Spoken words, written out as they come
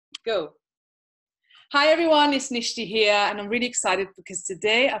Go. Hi everyone, it's Nishti here, and I'm really excited because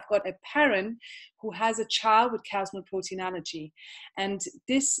today I've got a parent who has a child with cow's milk protein allergy. And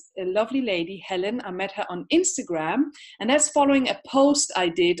this lovely lady, Helen, I met her on Instagram, and that's following a post I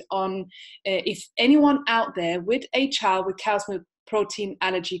did on if anyone out there with a child with cow's milk protein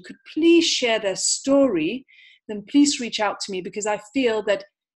allergy could please share their story, then please reach out to me, because I feel that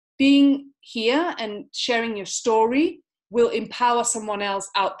being here and sharing your story will empower someone else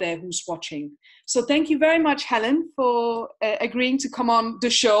out there who's watching. So thank you very much, Helen, for agreeing to come on the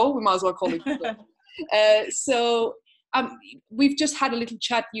show. We might as well call it the show. We've just had a little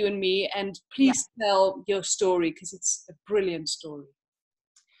chat, you and me, and please tell your story, because it's a brilliant story.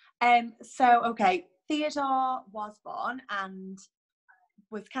 Theodore was born and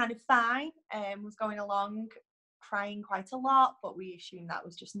was kind of fine, was going along, crying quite a lot, but we assumed that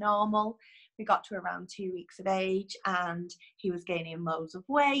was just normal. We got to around 2 weeks of age and he was gaining loads of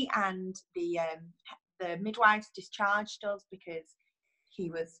weight, and the midwives discharged us because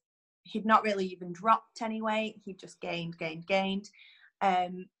he'd not really even dropped any weight. He'd just gained. But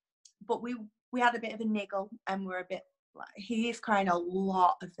we had a bit of a niggle, and we're a bit like, he is crying a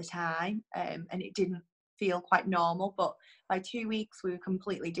lot of the time, and it didn't feel quite normal. But by 2 weeks we were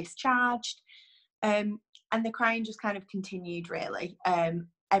completely discharged, and the crying just kind of continued really.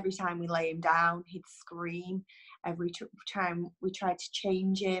 Every time we lay him down, he'd scream. Every time we tried to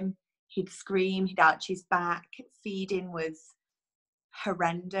change him, he'd scream, he'd arch his back. Feeding was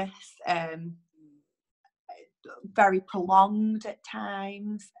horrendous, very prolonged at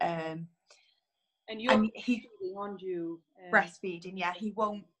times. And he on you breastfeeding, yeah.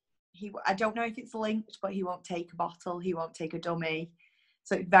 I don't know if it's linked, but he won't take a bottle, he won't take a dummy.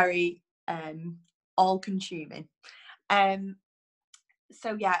 So it's very all-consuming.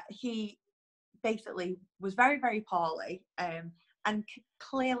 He basically was very, very poorly, and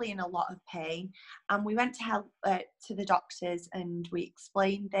clearly in a lot of pain. And we went to the doctors, and we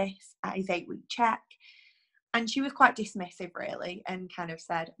explained this at his 8-week check. And she was quite dismissive, really, and kind of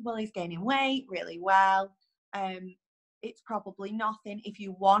said, well, he's gaining weight really well. It's probably nothing. If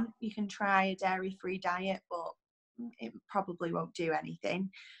you want, you can try a dairy-free diet, but it probably won't do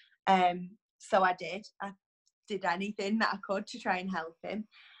anything. So I did anything that I could to try and help him,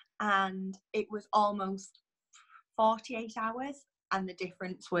 and it was almost 48 hours, and the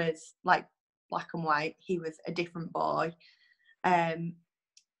difference was like black and white. He was a different boy.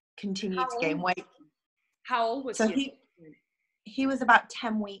 Continued to gain weight. How old was he? He was about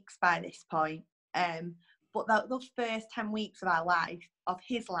 10 weeks by this point, but those first 10 weeks of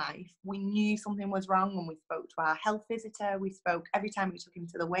his life, we knew something was wrong when we spoke to our health visitor. We spoke every time we took him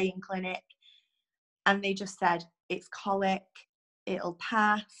to the weighing clinic. And they just said, it's colic, it'll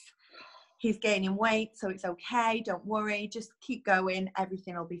pass. He's gaining weight, so it's okay. Don't worry, just keep going.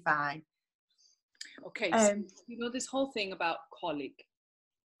 Everything will be fine. Okay, so this whole thing about colic.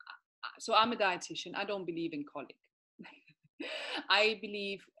 So I'm a dietitian. I don't believe in colic. I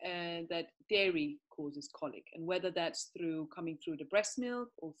believe that dairy causes colic, and whether that's coming through the breast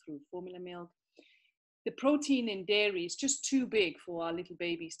milk or through formula milk, the protein in dairy is just too big for our little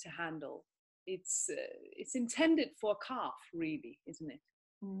babies to handle. It's intended for a calf, really, isn't it?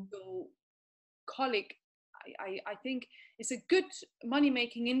 So colic, I think, is a good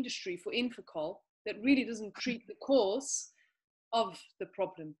money-making industry for Infocol that really doesn't treat the cause of the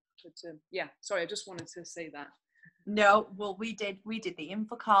problem. But sorry, I just wanted to say that. No, well, we did the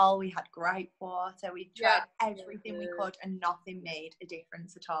Infocol. We had gripe water. We tried everything we could, and nothing made a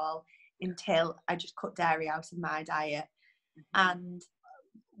difference at all until I just cut dairy out of my diet. And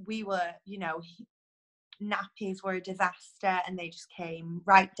we were, nappies were a disaster, and they just came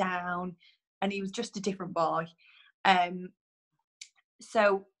right down, and he was just a different boy.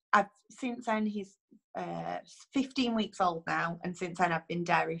 So since then, he's 15 weeks old now, and since then I've been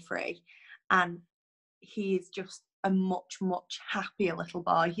dairy free, and he's just a much, much happier little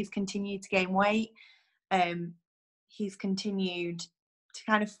boy. He's continued to gain weight. He's continued to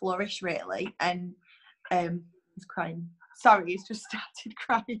kind of flourish, really, and he's crying. Sorry, he's just started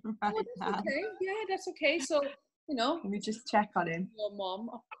crying right now. Okay. Yeah, that's okay. So, let me just check on him. Your mom,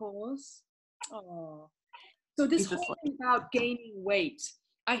 of course. Oh. So this whole thing about gaining weight,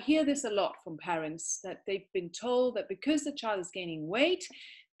 I hear this a lot from parents, that they've been told that because the child is gaining weight,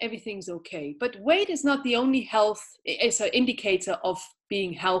 everything's okay. But weight is not the only it's an indicator of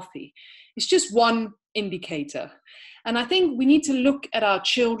being healthy. It's just one indicator. And I think we need to look at our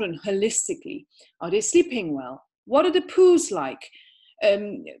children holistically. Are they sleeping well? What are the poos like?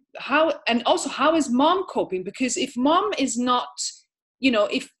 How is mom coping? Because if mom is not,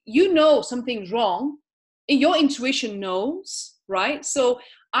 if something's wrong, your intuition knows, right? So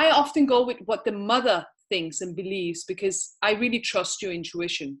I often go with what the mother thinks and believes, because I really trust your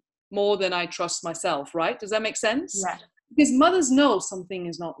intuition more than I trust myself, right? Does that make sense? Yeah. Because mothers know something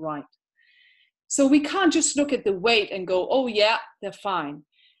is not right. So we can't just look at the weight and go, oh yeah, they're fine.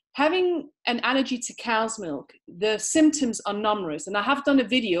 Having an allergy to cow's milk, the symptoms are numerous. And I have done a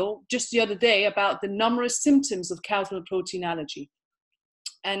video just the other day about the numerous symptoms of cow's milk protein allergy.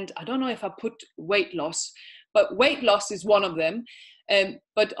 And I don't know if I put weight loss, but weight loss is one of them.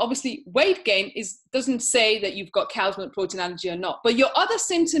 But obviously weight gain doesn't say that you've got cow's milk protein allergy or not. But your other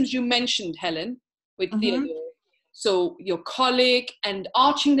symptoms you mentioned, Helen, with Theodore, so your colic and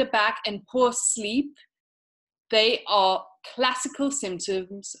arching the back and poor sleep, they are classical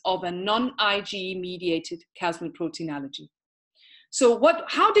symptoms of a non-IgE mediated cow's milk protein allergy. So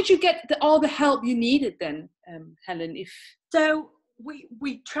how did you get all the help you needed then, Helen? So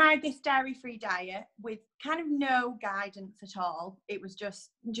we tried this dairy-free diet with kind of no guidance at all. It was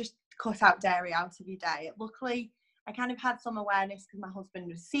just cut out dairy out of your diet. Luckily, I kind of had some awareness because my husband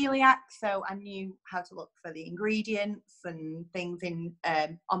was celiac, so I knew how to look for the ingredients and things in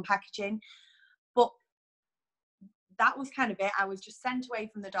on packaging. But that was kind of it. I was just sent away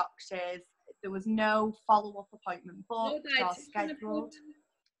from the doctors. There was no follow-up appointment booked or scheduled.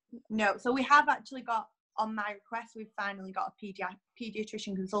 No, so we have actually got, on my request, we've finally got a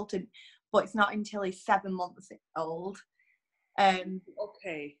pediatrician consultant, but it's not until he's 7 months old.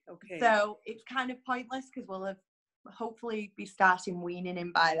 Okay. So it's kind of pointless because we'll have hopefully be starting weaning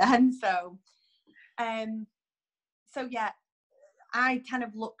him by then. So yeah, I kind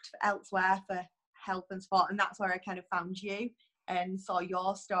of looked elsewhere for help and support, and that's where I kind of found you and saw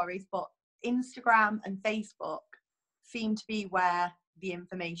your stories. But Instagram and Facebook seem to be where the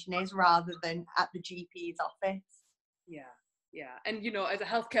information is rather than at the GP's office. Yeah. And as a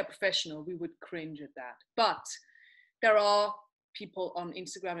healthcare professional, we would cringe at that. But there are people on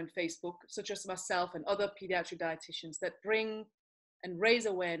Instagram and Facebook, such as myself and other pediatric dietitians, that bring and raise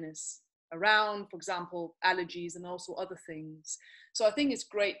awareness around, for example, allergies and also other things. So I think it's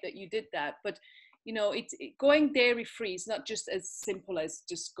great that you did that. But going dairy free is not just as simple as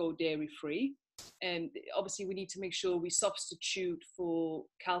just go dairy free. And obviously we need to make sure we substitute for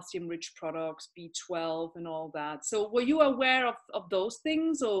calcium rich products, B12 and all that. So were you aware of those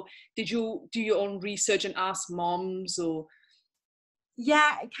things, or did you do your own research and ask moms? Or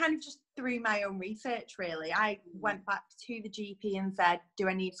yeah, kind of just through my own research, really. I went back to the GP and said, do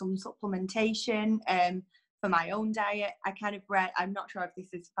I need some supplementation for my own diet? I kind of read, I'm not sure if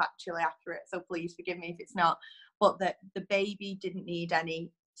this is factually accurate, so please forgive me if it's not, but that the baby didn't need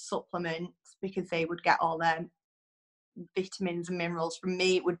any supplements because they would get all their vitamins and minerals from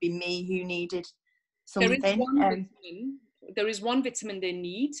me. It would be me who needed something. There is one vitamin they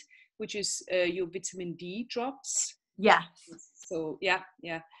need, which is your vitamin D drops. Yes. So yeah.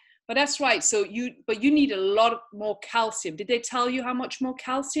 But that's right. So you need a lot more calcium. Did they tell you how much more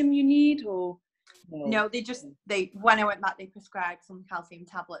calcium you need, or no? They when I went back, they prescribed some calcium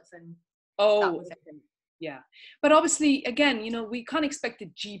tablets, and that was it. Yeah. But obviously, again, we can't expect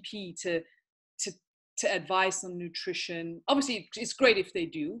the GP to advise on nutrition. Obviously, it's great if they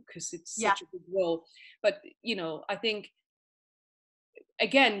do, because it's such a good role. But I think,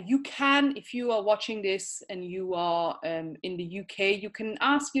 again, you can, if you are watching this and you are in the UK, you can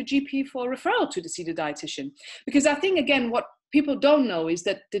ask your GP for a referral to see the dietitian. Because I think, again, what people don't know is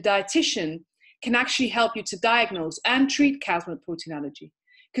that the dietitian can actually help you to diagnose and treat cow's milk protein allergy.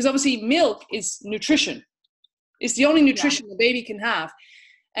 Because obviously milk is nutrition. It's the only nutrition the baby can have.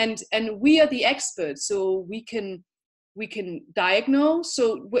 And we are the experts, so we can diagnose.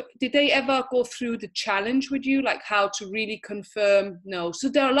 So did they ever go through the challenge with you, like how to really confirm? No. So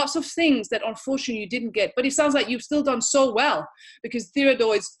there are lots of things that unfortunately you didn't get, but it sounds like you've still done so well, because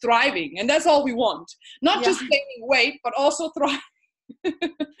Theodore is thriving, and that's all we want. Not just gaining weight, but also thriving.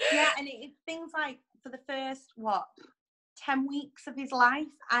 Yeah, and it's things like for the first 10 weeks of his life,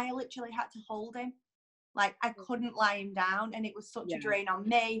 I literally had to hold him. Like, I couldn't lie him down, and it was such a drain on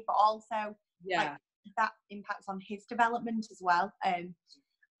me, but also like that impacts on his development as well.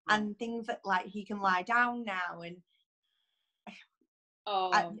 And things that, like, he can lie down now, and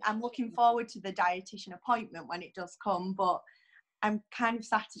I'm looking forward to the dietitian appointment when it does come, but I'm kind of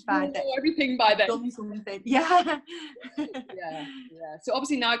satisfied that everything by then. Done something. Yeah. So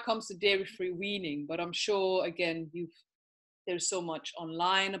obviously now it comes to dairy-free weaning, but I'm sure, again, there's so much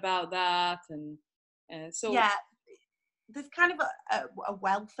online about that, and so there's kind of a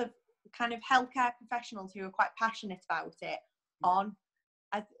wealth of kind of healthcare professionals who are quite passionate about it.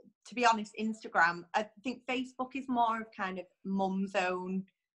 To be honest, Instagram. I think Facebook is more of kind of mum's own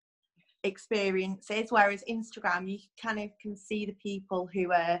experiences, whereas Instagram, you kind of can see the people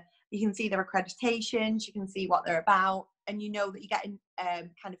who are, you can see their accreditations, you can see what they're about, and you know that you're getting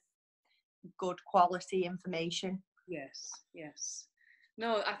kind of good quality information. Yes, yes.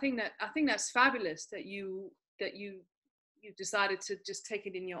 No, I think that's fabulous that you decided to just take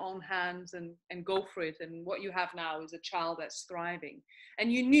it in your own hands and go for it. And what you have now is a child that's thriving.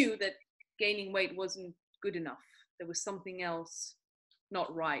 And you knew that gaining weight wasn't good enough. There was something else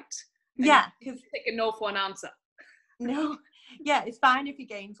not right. And yeah, because take a no for an answer. No, yeah, it's fine if he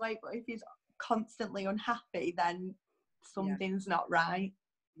gains weight, but if he's constantly unhappy, then something's not right.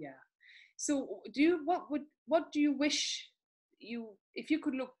 Yeah. So what do you wish if you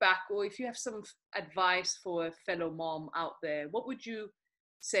could look back, or if you have some advice for a fellow mom out there, what would you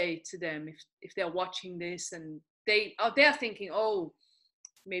say to them if they're watching this and they're thinking, oh,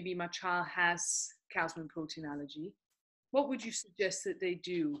 maybe my child has cow's milk protein allergy? What would you suggest that they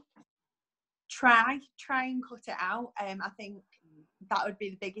do? Try and cut it out. I think that would be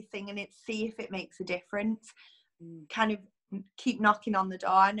the biggest thing, and it's see if it makes a difference. Kind of keep knocking on the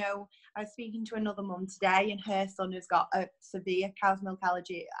door. I know I was speaking to another mum today, and her son has got a severe cow's milk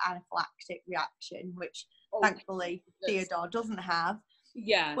allergy anaphylactic reaction, which thankfully Theodore doesn't have.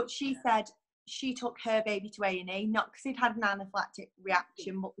 Yeah. But she said she took her baby to A&E, not because he'd had an anaphylactic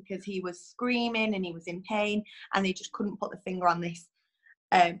reaction, but because he was screaming and he was in pain, and they just couldn't put the finger on this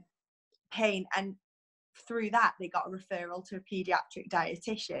pain. And through that, they got a referral to a paediatric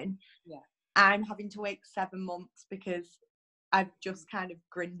dietitian. Yeah. I'm having to wait 7 months because I've just kind of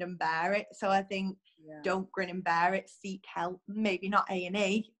grinned and bear it. So I think don't grin and bear it, seek help. Maybe not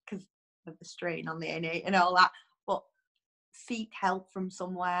A&E because of the strain on the A&E and all that, but seek help from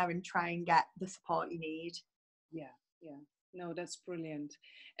somewhere and try and get the support you need. Yeah. No, that's brilliant.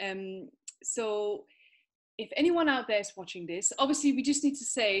 So if anyone out there is watching this, obviously we just need to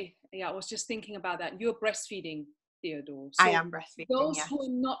say, I was just thinking about that. You're breastfeeding, Theodore. So I am breastfeeding. Those who are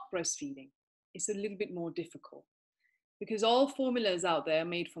not breastfeeding, it's a little bit more difficult because all formulas out there are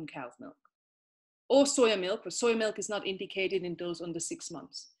made from cow's milk or soya milk, but soya milk is not indicated in those under 6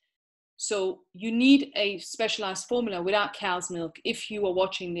 months. So you need a specialized formula without cow's milk if you are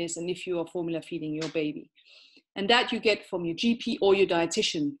watching this and if you are formula feeding your baby. And that you get from your GP or your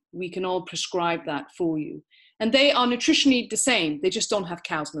dietitian. We can all prescribe that for you. And they are nutritionally the same. They just don't have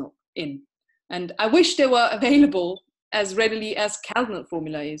cow's milk in. And I wish they were available as readily as cow's milk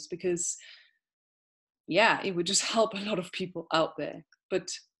formula is, because it would just help a lot of people out there. But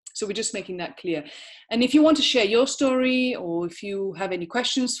so we're just making that clear. And if you want to share your story, or if you have any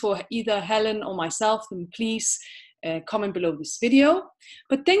questions for either Helen or myself, then please comment below this video.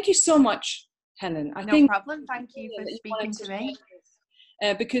 But thank you so much, Helen. No problem. Thank you for speaking to me.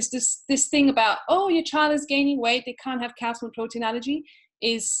 Because this thing about, oh, your child is gaining weight, they can't have cow's milk protein allergy,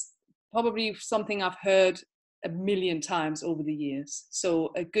 is probably something I've heard a million times over the years.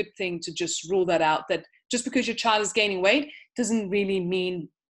 So a good thing to just rule that out, that just because your child is gaining weight doesn't really mean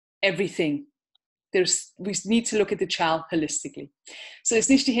everything. We need to look at the child holistically. So it's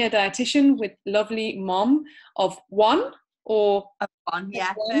Nishti here, dietitian with lovely mom of one, or one,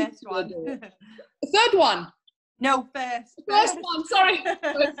 yeah, first one. Third one. No, first one, sorry.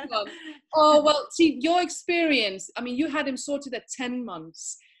 First one. Oh, well, see, your experience, I mean, you had him sorted at 10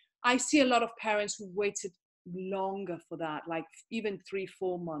 months. I see a lot of parents who waited longer for that, like even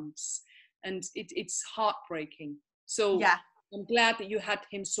 3-4 months. And it's heartbreaking. So yeah, I'm glad that you had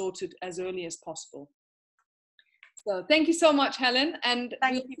him sorted as early as possible. So thank you so much, Helen. And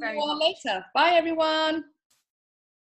thank you very much. Later. Bye, everyone.